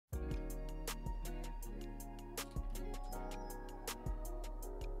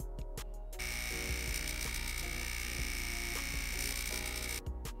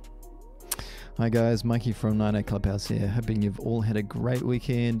Hi guys, Mikey from 98 Clubhouse here, hoping you've all had a great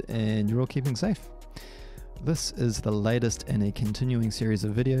weekend and you're all keeping safe. This is the latest in a continuing series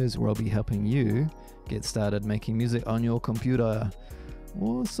of videos where I'll be helping you get started making music on your computer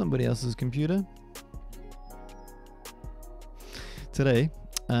or somebody else's computer. Today,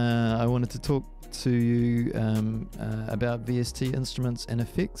 I wanted to talk to you about VST instruments and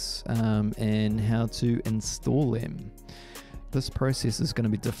effects and how to install them. This process is going to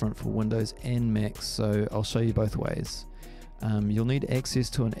be different for Windows and Mac, so I'll show you both ways. You'll need access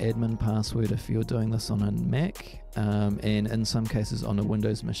to an admin password if you're doing this on a Mac, and in some cases on a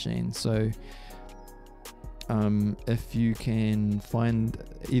Windows machine. So if you can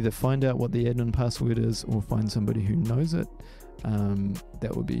either find out what the admin password is or find somebody who knows it,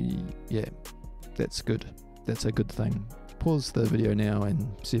 that would be, that's good. That's a good thing. Pause the video now and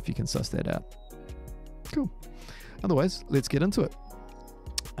see if you can suss that out. Cool. Otherwise, let's get into it.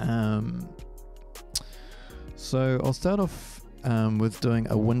 So I'll start off with doing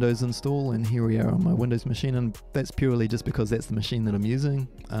a Windows install, and here we are on my Windows machine, and that's purely just because that's the machine that I'm using.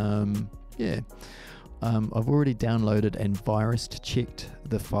 I've already downloaded and virus checked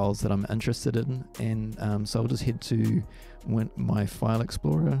the files that I'm interested in, and so I'll just head to my file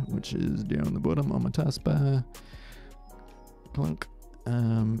explorer, which is down the bottom on my taskbar, clunk,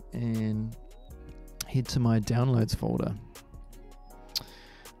 and head to my downloads folder.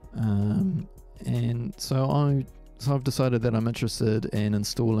 And so I've decided that I'm interested in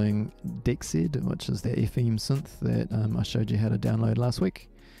installing DXZ, which is the FM synth that I showed you how to download last week.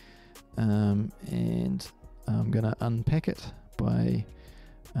 And I'm going to unpack it by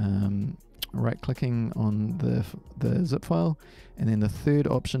right-clicking on the zip file, and then the third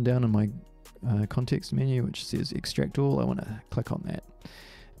option down in my context menu, which says Extract All, I want to click on that.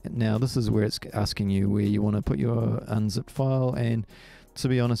 Now this is where it's asking you where you want to put your unzipped file, and to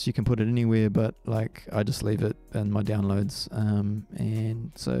be honest, you can put it anywhere, but like I just leave it in my downloads,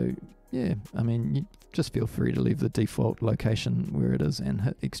 and so yeah, I mean, you just feel free to leave the default location where it is and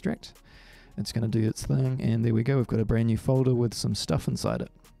hit extract. It's going to do its thing, and there we go, we've got a brand new folder with some stuff inside it.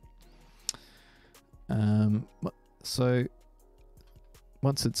 So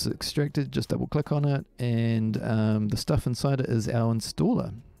once it's extracted, just double click on it, and the stuff inside it is our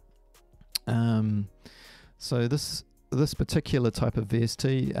installer. So this particular type of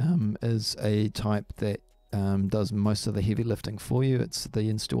VST is a type that does most of the heavy lifting for you. It's the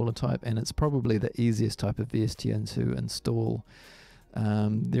installer type, and it's probably the easiest type of VST to install.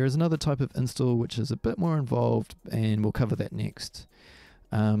 There is another type of install which is a bit more involved, and we'll cover that next.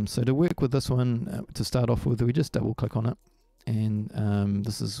 So to work with this one, to start off with, we just double click on it, and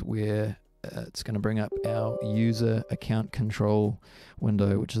this is where it's going to bring up our user account control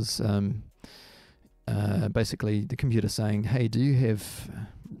window, which is basically the computer saying, hey, do you have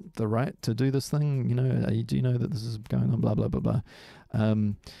the right to do this thing? You know, do you know that this is going on, blah, blah, blah, blah.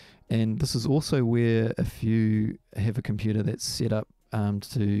 And this is also where if you have a computer that's set up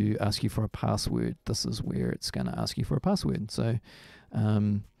to ask you for a password, this is where it's going to ask you for a password. So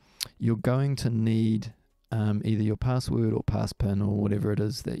you're going to need either your password or passpin or whatever it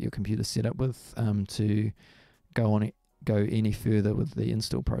is that your computer's set up with to go any further with the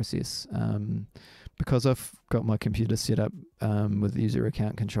install process. Because I've got my computer set up with user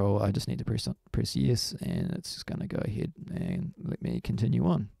account control, I just need to press yes, and it's just going to go ahead and let me continue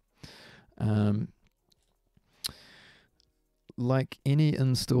on. Like any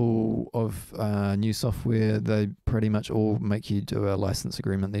install of new software, they pretty much all make you do a license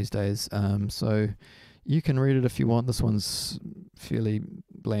agreement these days. So you can read it if you want. This one's fairly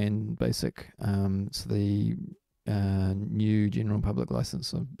bland, basic. It's the new general public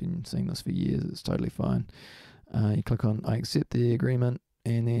license. I've been seeing this for years. It's totally fine. You click on I accept the agreement,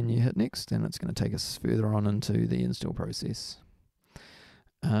 and then you hit next, and it's going to take us further on into the install process.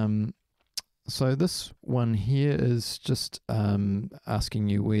 So this one here is just asking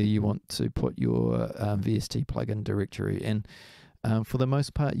you where you want to put your VST plugin directory, and for the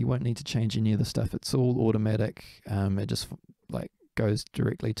most part you won't need to change any of the stuff. It's all automatic. It just like goes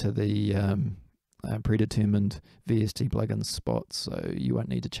directly to the predetermined VST plugin spot, so you won't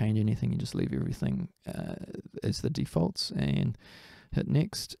need to change anything. You just leave everything as the defaults and hit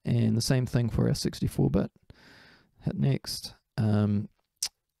next, and the same thing for our 64-bit. Hit next.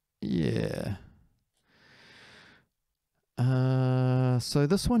 So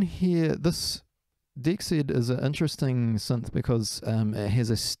this one here, this DXZ is an interesting synth because it has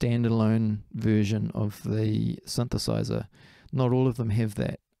a standalone version of the synthesizer. Not all of them have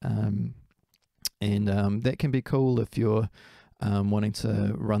that. And that can be cool if you're wanting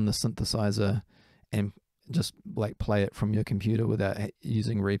to run the synthesizer and just like play it from your computer without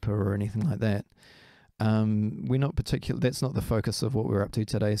using Reaper or anything like that. We're not that's not the focus of what we're up to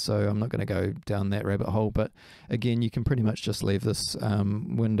today, so I'm not going to go down that rabbit hole. But again, you can pretty much just leave this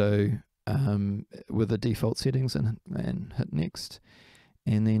window with the default settings and hit next.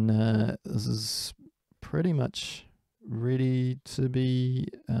 And then this is pretty much ready to be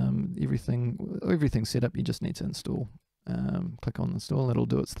everything set up. You just need to install. Click on install, it'll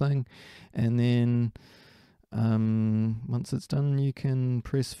do its thing. And then once it's done, you can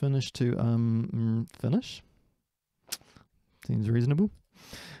press finish to finish. Seems reasonable.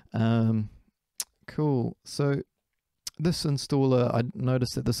 Cool. So this installer, I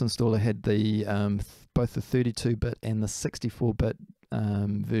noticed that this installer had the both the 32-bit and the 64-bit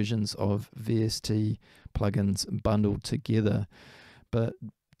versions of VST plugins bundled together, but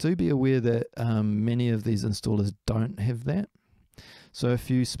do be aware that many of these installers don't have that. So if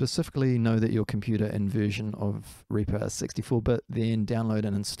you specifically know that your computer and version of Reaper is 64-bit, then download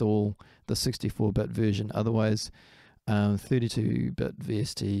and install the 64-bit version. Otherwise, 32-bit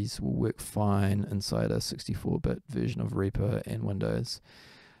VSTs will work fine inside a 64-bit version of Reaper and Windows.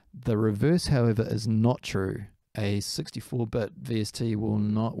 The reverse, however, is not true. A 64-bit VST will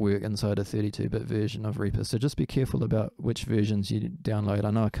not work inside a 32-bit version of Reaper. So just be careful about which versions you download.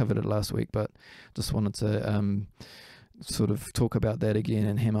 I know I covered it last week, but just wanted to sort of talk about that again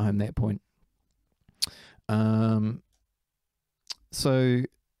and hammer home that point.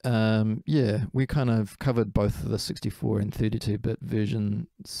 Yeah, we kind of covered both the 64 and 32-bit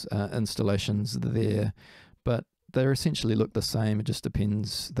versions installations there, but they essentially look the same. It just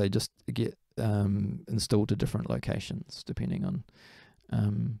depends. They just get installed to different locations depending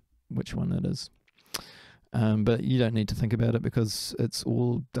on which one it is. But you don't need to think about it because it's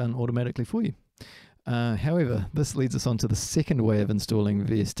all done automatically for you. However, this leads us on to the second way of installing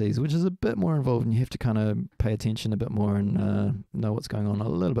VSTs, which is a bit more involved, and you have to kind of pay attention a bit more and know what's going on a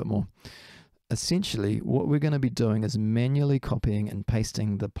little bit more. Essentially, what we're going to be doing is manually copying and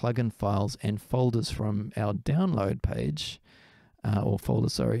pasting the plugin files and folders from our download page, or folder,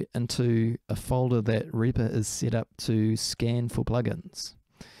 sorry, into a folder that Reaper is set up to scan for plugins.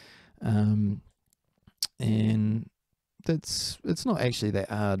 And it's not actually that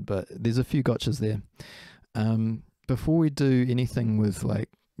hard, but there's a few gotchas there. Before we do anything with like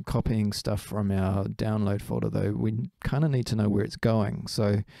copying stuff from our download folder, though, we kind of need to know where it's going.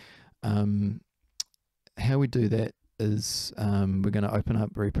 So how we do that is we're going to open up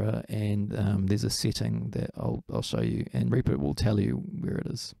Reaper, and there's a setting that I'll show you, and Reaper will tell you where it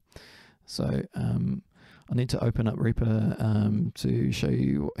is. So I need to open up Reaper to show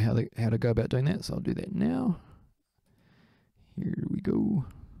you how to go about doing that. So I'll do that now. Here we go.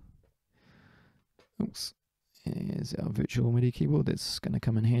 Oops. Here's our virtual MIDI keyboard. That's going to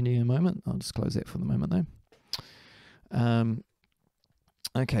come in handy in a moment. I'll just close that for the moment though.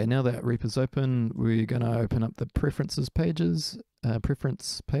 Okay, now that Reaper's open, we're going to open up the preferences pages.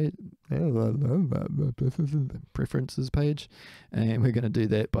 Preferences page, and we're going to do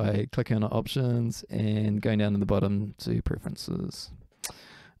that by clicking on options and going down to the bottom to preferences.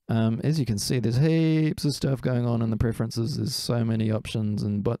 As you can see, there's heaps of stuff going on in the preferences. There's so many options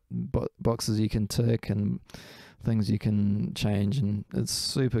and boxes you can tick and things you can change, and it's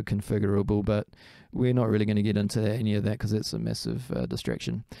super configurable, but we're not really going to get into any of that because it's a massive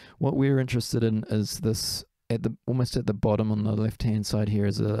distraction. What we're interested in is this almost at the bottom on the left hand side here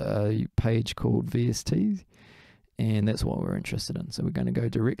is a page called VST, and that's what we're interested in. So we're going to go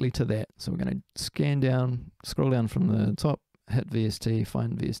directly to that. So we're going to scroll down from the top, hit VST,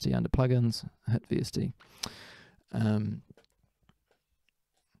 find VST under plugins, hit VST.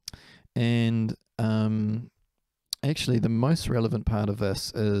 Actually the most relevant part of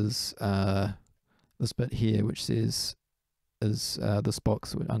this is this bit here, which says this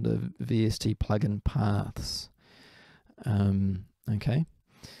box under VST plugin paths. Okay,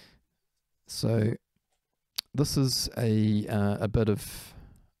 so this is a bit of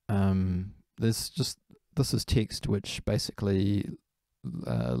this is text which basically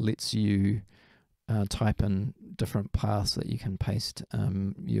lets you type in different paths that you can paste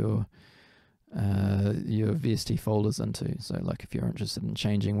your VST folders into. So like if you're interested in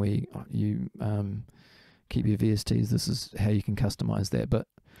changing where you keep your VSTs, this is how you can customize that. But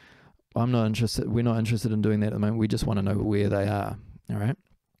we're not interested in doing that at the moment. We just want to know where they are. All right.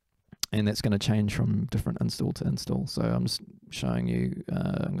 And that's going to change from different install to install. So I'm just showing you,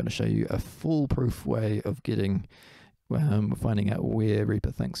 I'm going to show you a foolproof way of finding out where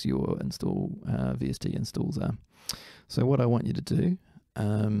Reaper thinks your VST installs are. So what I want you to do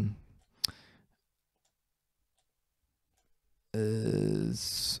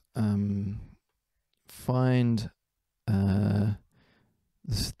is find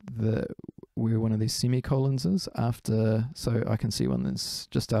where one of these semicolons is after, so I can see one that's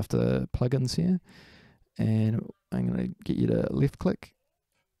just after plugins here, and I'm going to get you to left click,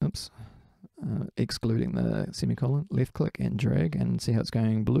 excluding the semicolon, left click and drag, and see how it's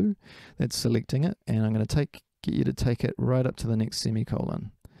going blue. That's selecting it, and I'm going to get you to take it right up to the next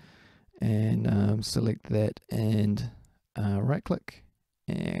semicolon, and select that, and right click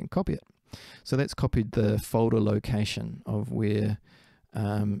and copy it. So that's copied the folder location of where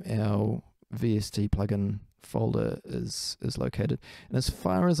our VST plugin folder is located. And as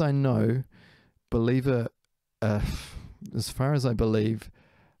far as I know, as far as I believe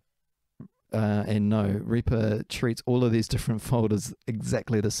and know, Reaper treats all of these different folders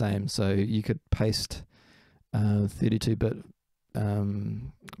exactly the same. So you could paste 32-bit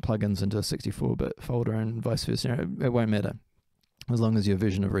plugins into a 64-bit folder and vice versa. It won't matter. As long as your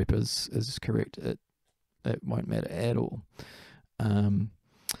version of Reaper is correct, it won't matter at all.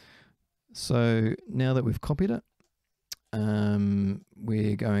 So now that we've copied it,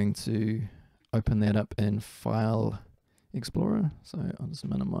 we're going to open that up in File Explorer. So I'll just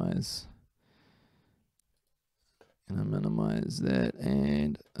minimize that,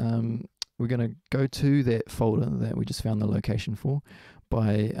 and we're going to go to that folder that we just found the location for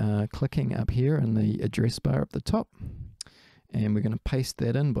by clicking up here in the address bar up the top, and we're going to paste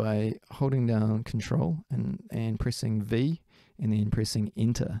that in by holding down Control and pressing V and then pressing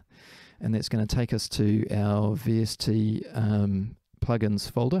Enter, and that's going to take us to our VST plugins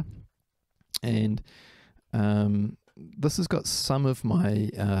folder. And this has got some of my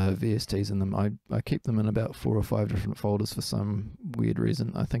VSTs in them. I keep them in about 4 or 5 different folders for some weird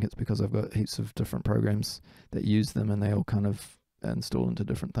reason. I think it's because I've got heaps of different programs that use them, and they all kind of install into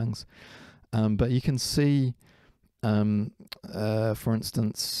different things. But you can see, for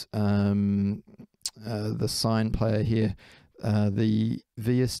instance, the sign player here, the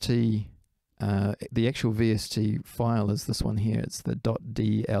VST, the actual VST file is this one here. It's the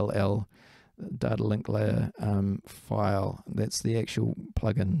 .dll data link layer file. That's the actual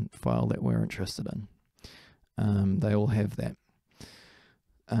plugin file that we're interested in. They all have that.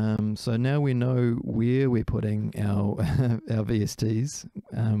 So now we know where we're putting our our VSTs,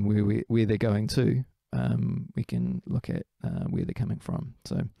 where they're going to. We can look at where they're coming from.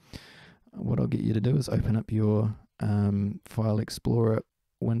 So what I'll get you to do is open up your File Explorer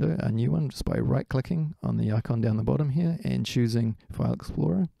window, a new one, just by right clicking on the icon down the bottom here and choosing File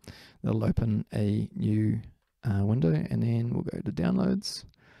Explorer. That'll open a new window, and then we'll go to Downloads.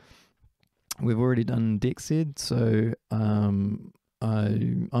 We've already done DXZ, so I'm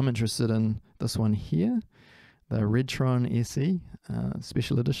interested in this one here, the Redtron SE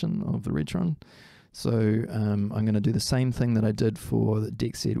special edition of the Redtron. So I'm going to do the same thing that I did for the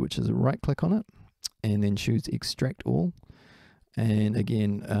DXZ, which is right click on it and then choose Extract All. And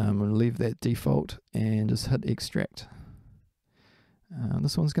again, I'm going to leave that default and just hit Extract.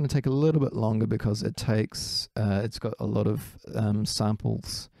 This one's going to take a little bit longer because it takes, it's got a lot of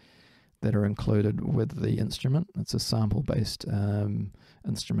samples that are included with the instrument. It's a sample-based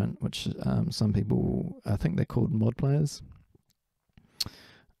instrument, which some people, I think they're called mod players.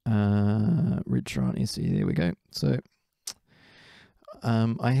 Redtron SE, there we go. So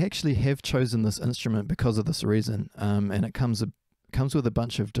I actually have chosen this instrument because of this reason, and it comes with a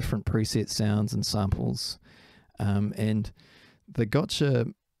bunch of different preset sounds and samples, and the gotcha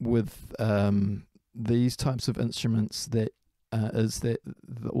with these types of instruments is that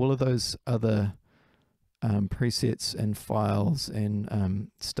all of those other presets and files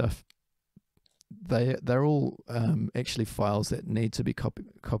and stuff, they're all actually files that need to be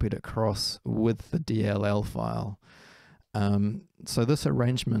copied across with the DLL file. So this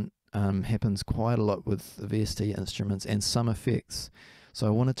arrangement happens quite a lot with the VST instruments and some effects. So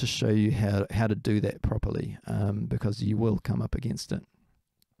I wanted to show you how to do that properly, because you will come up against it.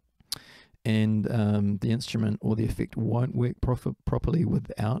 And the instrument or the effect won't work properly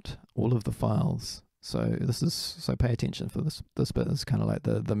without all of the files. So pay attention for this bit. It's kind of like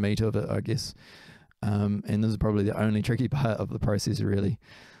the meat of it, I guess. And this is probably the only tricky part of the process, really.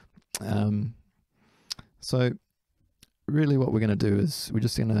 So really what we're going to do is we're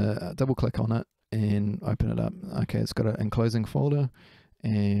just going to double click on it and open it up. Okay, it's got an enclosing folder,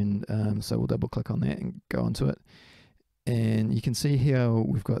 and so we'll double click on that and go onto it. And you can see here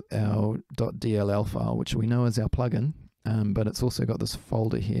we've got our .dll file, which we know is our plugin, but it's also got this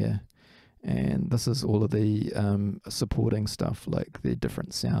folder here. And this is all of the supporting stuff, like the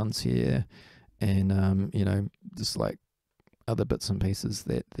different sounds here, and you know, just like other bits and pieces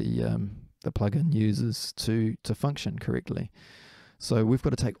that the plugin uses to function correctly. So we've got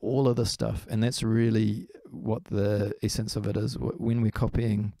to take all of this stuff, and that's really what the essence of it is. When we're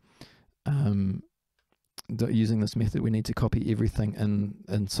copying, using this method, we need to copy everything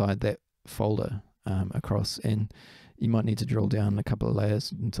inside that folder across, and you might need to drill down a couple of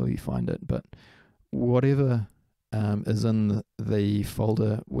layers until you find it. But whatever is in the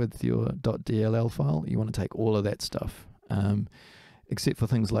folder with your .dll file, you want to take all of that stuff, except for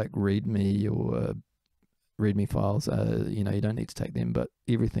things like README or README files. You don't need to take them, but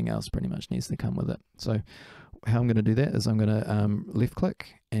everything else pretty much needs to come with it. So how I'm going to do that is I'm going to left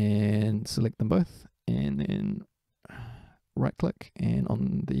click and select them both, and then right click, and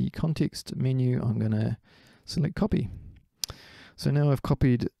on the context menu I'm going to select copy. So now I've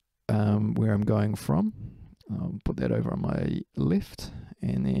copied where I'm going from. I'll put that over on my left,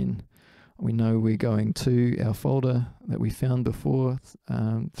 and then we know we're going to our folder that we found before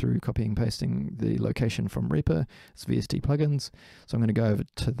through copying and pasting the location from Reaper. It's VST plugins. So I'm going to go over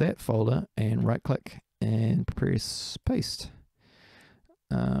to that folder and right click and press paste.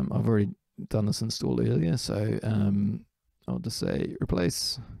 I've already done this install earlier, so I'll just say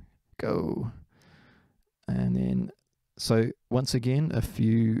replace, go, and then so once again, if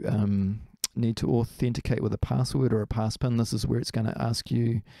you need to authenticate with a password or a passpin, this is where it's going to ask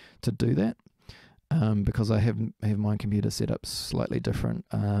you to do that. Because I have my computer set up slightly different,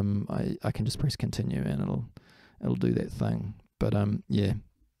 I can just press continue and it'll do that thing. But yeah,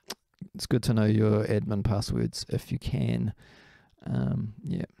 it's good to know your admin passwords if you can.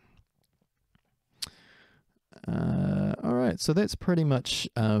 Yeah. All right, so that's pretty much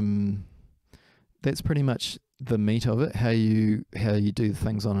the meat of it. How you do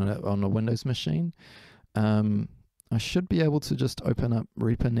things on a Windows machine. I should be able to just open up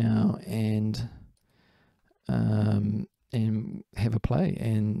Reaper now and have a play,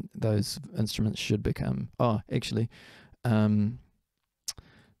 and those instruments should become. Oh, actually,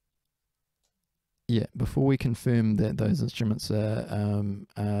 yeah. Before we confirm that those instruments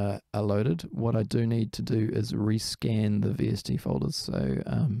are loaded, what I do need to do is rescan the VST folders. So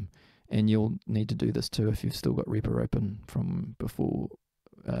and you'll need to do this too if you've still got Reaper open from before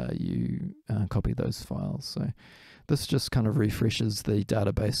you copy those files. So this just kind of refreshes the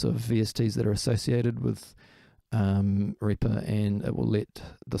database of VSTs that are associated with Reaper, and it will let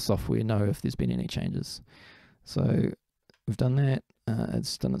the software know if there's been any changes. So we've done that.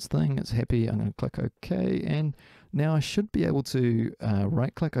 It's done its thing. It's happy. I'm going to click OK, and now I should be able to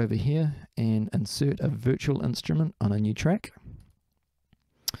right click over here and insert a virtual instrument on a new track.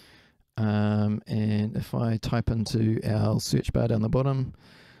 And if I type into our search bar down the bottom,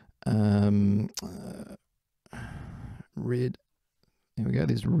 red, there we go,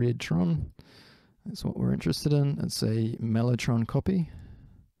 there's Redtron. That's what we're interested in. It's a Mellotron copy.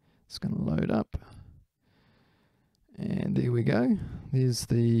 It's going to load up. And there we go. There's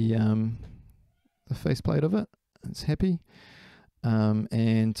the faceplate of it. It's happy.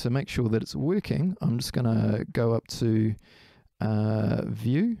 And to make sure that it's working, I'm just going to go up to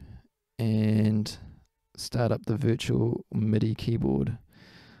View and start up the virtual MIDI keyboard,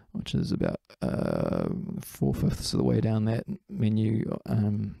 which is about 4/5 of the way down that menu,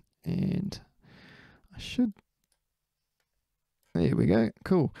 and I should, there we go,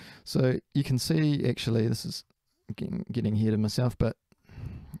 cool. So you can see, actually, this is getting ahead of myself, but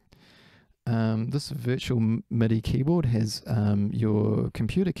this virtual MIDI keyboard has your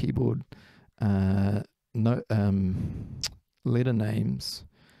computer keyboard letter names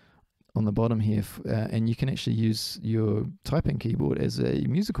on the bottom here, and you can actually use your typing keyboard as a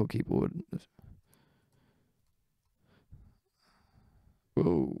musical keyboard.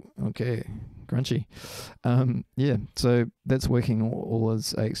 Whoa, okay, crunchy. Yeah, so that's working all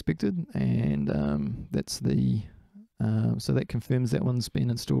as I expected, and that's the so that confirms that one's been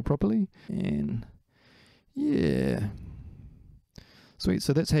installed properly, and yeah, sweet.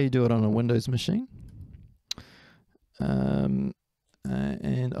 So that's how you do it on a Windows machine.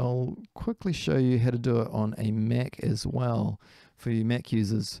 And I'll quickly show you how to do it on a Mac as well for you Mac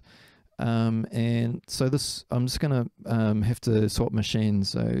users. And so this, I'm just gonna have to swap machines.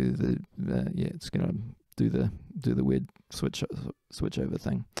 So yeah, it's gonna do the weird switch over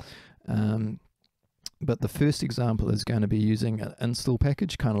thing. But the first example is going to be using an install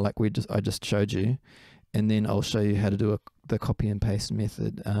package, kind of like I just showed you, and then I'll show you how to do the copy and paste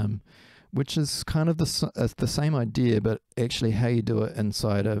method. Which is kind of the same idea, but actually how you do it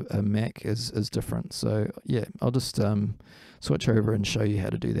inside a Mac is different. So yeah, I'll just switch over and show you how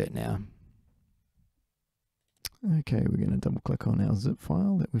to do that now. Okay, we're going to double click on our zip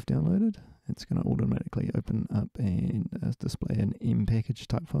file that we've downloaded. It's going to automatically open up and display an M package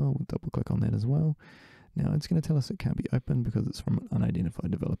type file. We'll double click on that as well. Now it's going to tell us it can't be opened because it's from an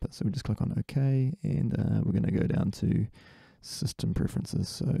unidentified developer. So we just click on OK, and we're going to go down to system preferences.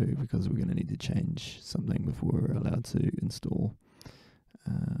 So because we're going to need to change something before we're allowed to install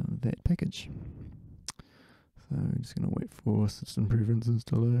that package. So I'm just going to wait for system preferences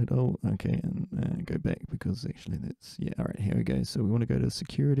to load. Oh, okay, and go back because actually that's, yeah, all right, here we go. So we want to go to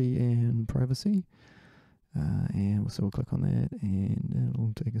security and privacy. And so we'll click on that, and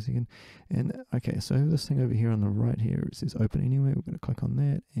it'll take a second. And okay, so this thing over here on the right here, it says open anyway. We're going to click on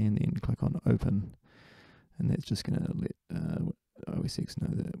that, and then click on open. And that's just going to let OS X know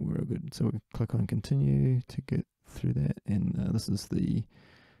that we're all good. So we'll click on continue to get through that. And this is the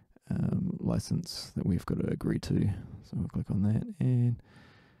license that we've got to agree to. So we'll click on that, and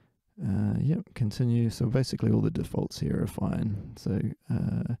yep, continue. So basically all the defaults here are fine. So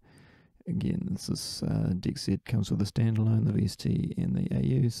again, this is DXZ comes with a standalone, the VST and the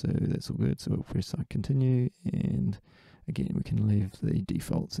AU, so that's all good. So we'll press continue, and again we can leave the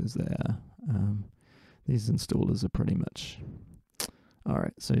defaults as they are. These installers are pretty much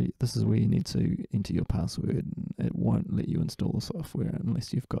alright. So this is where you need to enter your password, and it won't let you install the software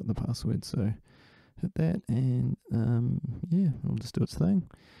unless you've got the password. So hit that, and yeah, it'll just do its thing,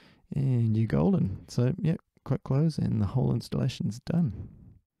 and you're golden. So yep, click close, and the whole installation's done.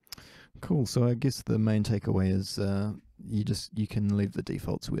 Cool. So I guess the main takeaway is you can leave the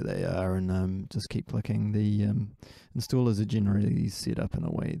defaults where they are, and just keep clicking. The installers are generally set up in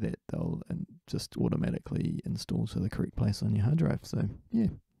a way that they'll just automatically install to the correct place on your hard drive. So yeah.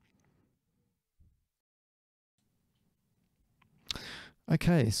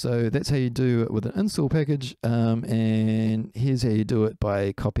 Okay, so that's how you do it with an install package, and here's how you do it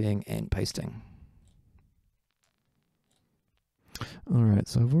by copying and pasting. Alright,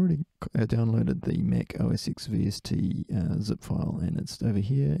 so I've already downloaded the Mac OS X VST zip file, and it's over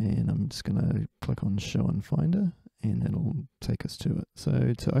here, and I'm just going to click on Show in Finder, and it'll take us to it.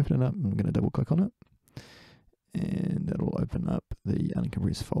 So to open it up, I'm going to double click on it, and that'll open up the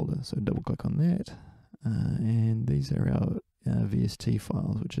uncompressed folder. So double click on that, and these are our VST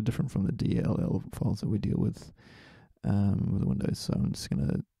files, which are different from the DLL files that we deal with Windows. So I'm just going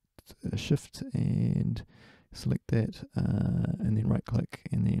to shift and select that, and then right click,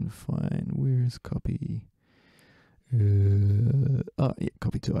 and then find where's copy. Oh yeah,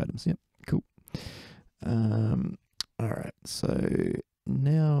 copy to items. Yep, cool. Alright, so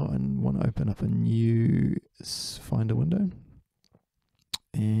now I want to open up a new Finder window,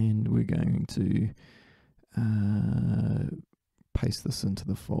 and we're going to paste this into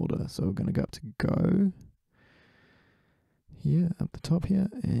the folder. So we're going to go up to Go here at the top here,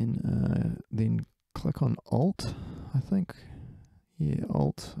 and then click on Alt, I think. Yeah,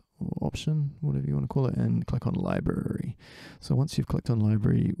 Alt or Option, whatever you want to call it, and click on Library. So once you've clicked on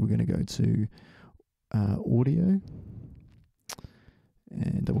Library, we're going to go to Audio,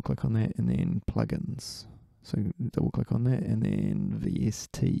 and double click on that, and then Plugins. So double click on that, and then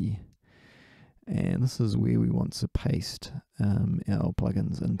VST. And this is where we want to paste our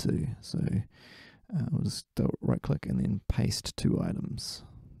plugins into. So we'll just right click and then paste to items.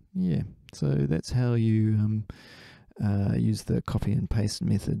 Yeah, so that's how you use the copy and paste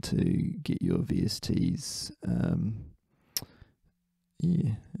method to get your VSTs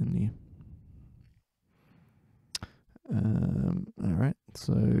yeah, in there. Alright,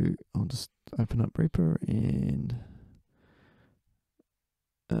 so I'll just open up Reaper, and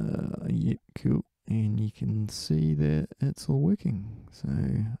yep, cool. And you can see that it's all working. So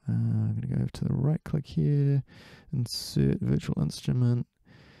I'm going to go to the right click here, insert virtual instrument,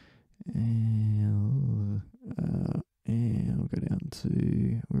 and I'll go down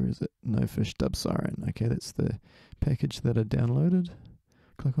to, where is it? No Fish Dub Siren. Okay, that's the package that I downloaded.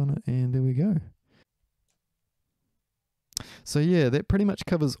 Click on it, and there we go. So yeah, that pretty much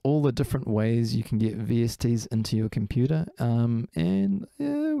covers all the different ways you can get VSTs into your computer, and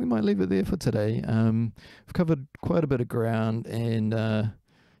yeah, we might leave it there for today. We've covered quite a bit of ground, and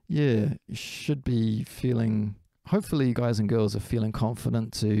yeah, you should be feeling, hopefully you guys and girls are feeling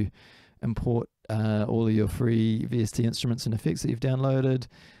confident to import all of your free VST instruments and effects that you've downloaded.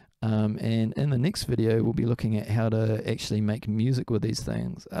 And in the next video, we'll be looking at how to actually make music with these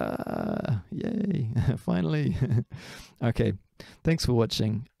things. Yay, finally. Okay, thanks for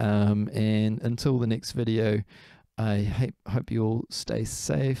watching. And until the next video, I hope you all stay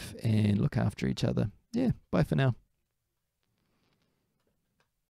safe and look after each other. Yeah, bye for now.